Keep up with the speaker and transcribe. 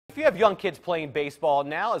If you have young kids playing baseball,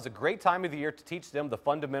 now is a great time of the year to teach them the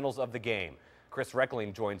fundamentals of the game. Chris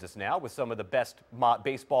Reckling joins us now with some of the best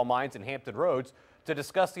baseball minds in Hampton Roads to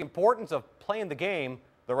discuss the importance of playing the game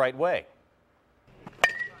the right way.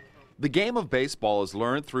 The game of baseball is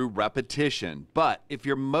learned through repetition, but if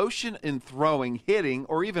your motion in throwing, hitting,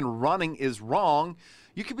 or even running is wrong,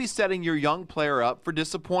 you could be setting your young player up for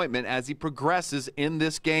disappointment as he progresses in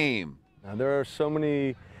this game. Now, there are so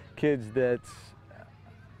many kids that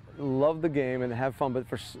love the game and have fun, but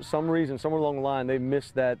for some reason, somewhere along the line, they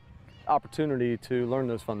miss that opportunity to learn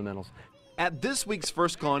those fundamentals. At this week's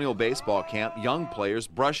First Colonial Baseball Camp, young players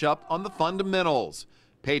brush up on the fundamentals.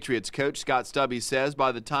 Patriots coach Scott Stubby says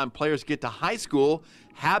by the time players get to high school,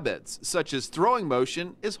 habits such as throwing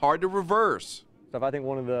motion is hard to reverse. I think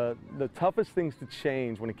one of the toughest things to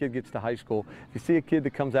change when a kid gets to high school, if you see a kid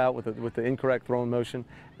that comes out with the incorrect throwing motion,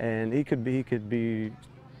 and he could be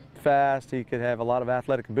fast, he could have a lot of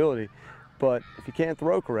athletic ability, but if you can't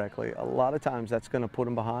throw correctly, a lot of times that's going to put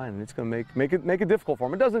him behind, and it's going to make it difficult for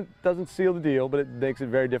him. It doesn't seal the deal, but it makes it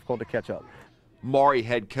very difficult to catch up. Maury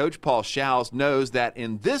head coach Paul Schaus knows that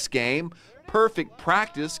in this game, perfect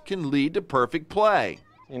practice can lead to perfect play.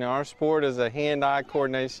 You know, our sport is a hand-eye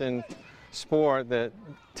coordination sport that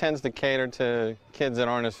tends to cater to kids that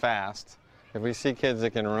aren't as fast. If we see kids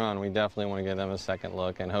that can run, we definitely want to give them a second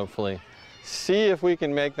look and hopefully see if we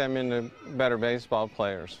can make them into better baseball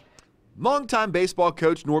players. Longtime baseball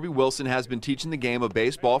coach Norby Wilson has been teaching the game of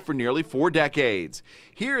baseball for nearly 4 decades.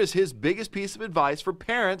 Here is his biggest piece of advice for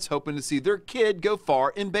parents hoping to see their kid go far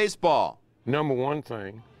in baseball. Number one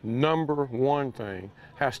thing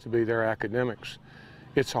has to be their academics.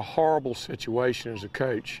 It's a horrible situation as a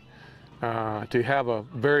coach to have a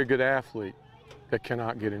very good athlete that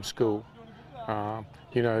cannot get in school.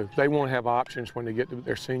 You know, they want to have options when they get to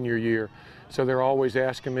their senior year. So they're always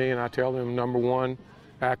asking me, and I tell them, number one,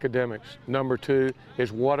 academics. Number two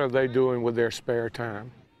is what are they doing with their spare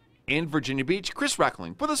time. In Virginia Beach, Chris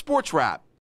Reckling for the Sports Wrap.